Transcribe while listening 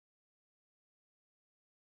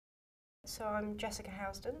So I'm Jessica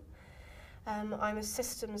Housden. I'm a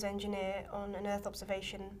systems engineer on an Earth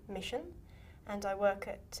observation mission, and I work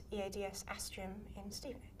at EADS Astrium in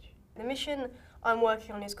Stevenage. The mission I'm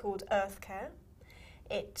working on is called EarthCare.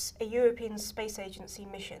 It's a European Space Agency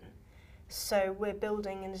mission, so we're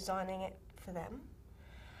building and designing it for them.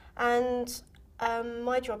 And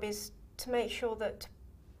my job is to make sure that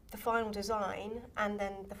the final design and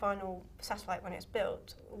then the final satellite when it's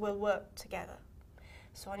built will work together.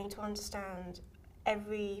 So I need to understand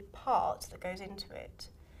every part that goes into it.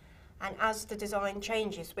 And as the design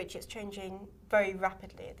changes, which it's changing very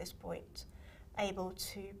rapidly at this point, able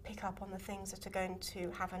to pick up on the things that are going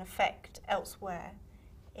to have an effect elsewhere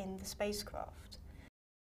in the spacecraft.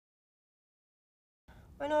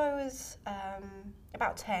 When I was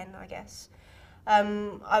about 10, I guess,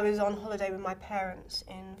 I was on holiday with my parents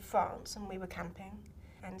in France and we were camping,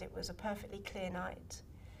 and it was a perfectly clear night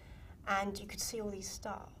and you could see all these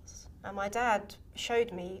stars. And my dad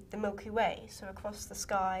showed me the Milky Way, so across the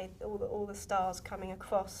sky, all the stars coming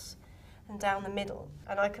across and down the middle.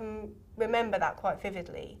 And I can remember that quite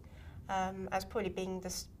vividly as probably being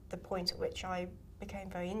the point at which I became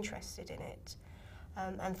very interested in it.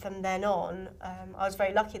 And from then on, I was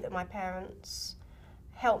very lucky that my parents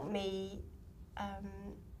helped me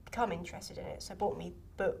become interested in it. So bought me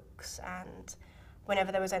books, and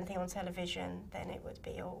whenever there was anything on television, then it would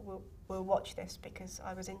be, oh, we'll watch this because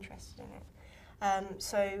I was interested in it.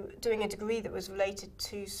 So doing a degree that was related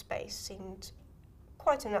to space seemed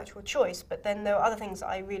quite a natural choice, but then there were other things that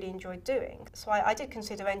I really enjoyed doing. So I did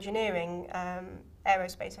consider engineering,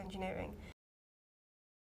 aerospace engineering.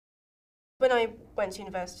 When I went to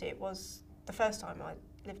university, it was the first time I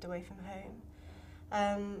lived away from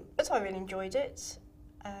home. But I really enjoyed it,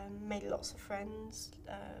 made lots of friends,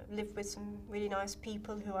 lived with some really nice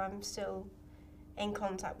people who I'm still in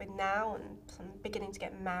contact with now, and I'm beginning to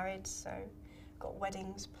get married, so got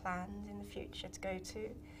weddings planned in the future to go to.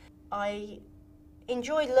 I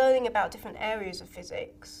enjoyed learning about different areas of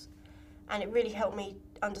physics, and it really helped me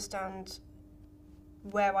understand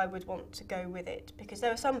where I would want to go with it, because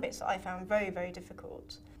there were some bits that I found very, very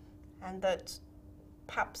difficult, and that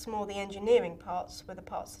perhaps more the engineering parts were the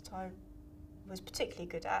parts that I was particularly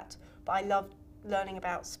good at, but I loved learning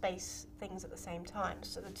about space things at the same time,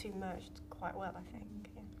 so the two merged quite well, I think.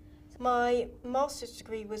 Yeah. My master's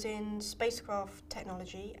degree was in spacecraft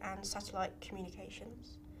technology and satellite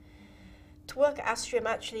communications. To work at Astrium,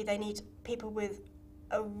 actually, they need people with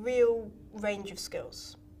a real range of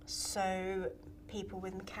skills. So people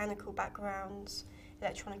with mechanical backgrounds,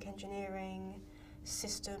 electronic engineering,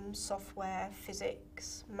 systems, software,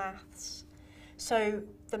 physics, maths. So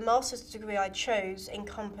the master's degree I chose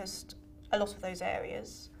encompassed a lot of those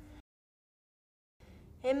areas.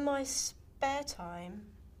 In my spare time,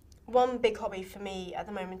 one big hobby for me at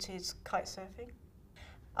the moment is kite surfing.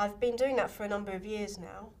 I've been doing that for a number of years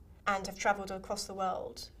now and have travelled across the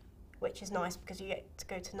world, which is nice because you get to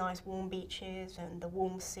go to nice warm beaches and the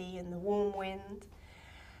warm sea and the warm wind.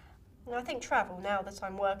 And I think travel, now that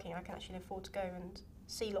I'm working, I can actually afford to go and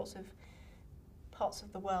see lots of parts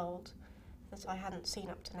of the world that I hadn't seen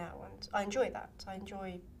up to now, and I enjoy that. I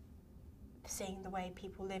enjoy seeing the way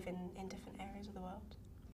people live in different areas of the world.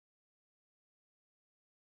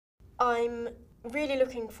 I'm really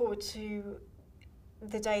looking forward to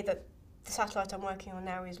the day that the satellite I'm working on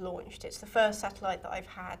now is launched. It's the first satellite that I've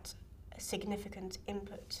had a significant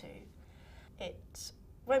input to. It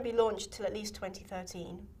won't be launched till at least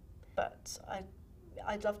 2013, but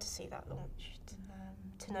I'd love to see that launched,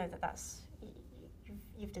 to know that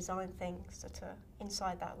you've designed things that are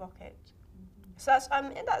inside that rocket. So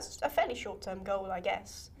that's a fairly short-term goal, I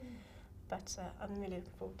guess, but I'm really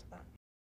looking forward to that.